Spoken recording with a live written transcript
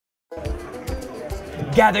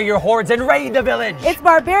Gather your hordes and raid the village! It's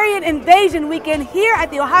Barbarian Invasion Weekend here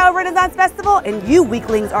at the Ohio Renaissance Festival, and you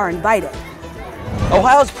weaklings are invited.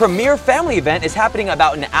 Ohio's premier family event is happening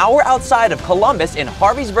about an hour outside of Columbus in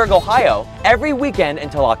Harveysburg, Ohio, every weekend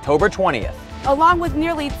until October 20th. Along with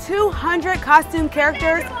nearly 200 costume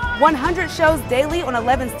characters, 100 shows daily on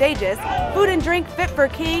 11 stages, food and drink fit for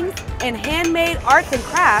kings, and handmade arts and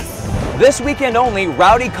crafts. This weekend only,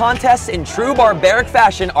 rowdy contests in true barbaric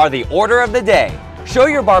fashion are the order of the day. Show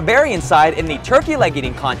your barbarian side in the turkey leg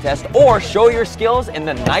eating contest or show your skills in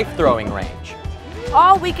the knife throwing range.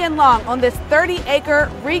 All weekend long on this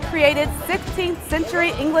 30-acre recreated 16th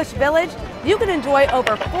century English village, you can enjoy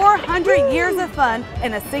over 400 years of fun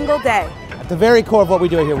in a single day. At the very core of what we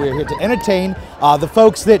do here, we're here to entertain the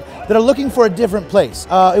folks that are looking for a different place.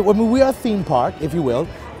 We are a theme park, if you will.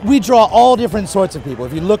 We draw all different sorts of people.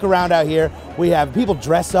 If you look around out here, we have people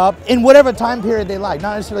dress up in whatever time period they like.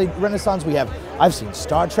 Not necessarily Renaissance. I've seen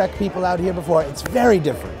Star Trek people out here before. It's very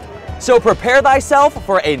different. So prepare thyself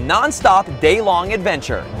for a non-stop day-long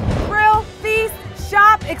adventure. Grill, feast,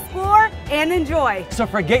 shop, explore, and enjoy. So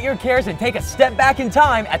forget your cares and take a step back in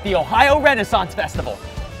time at the Ohio Renaissance Festival.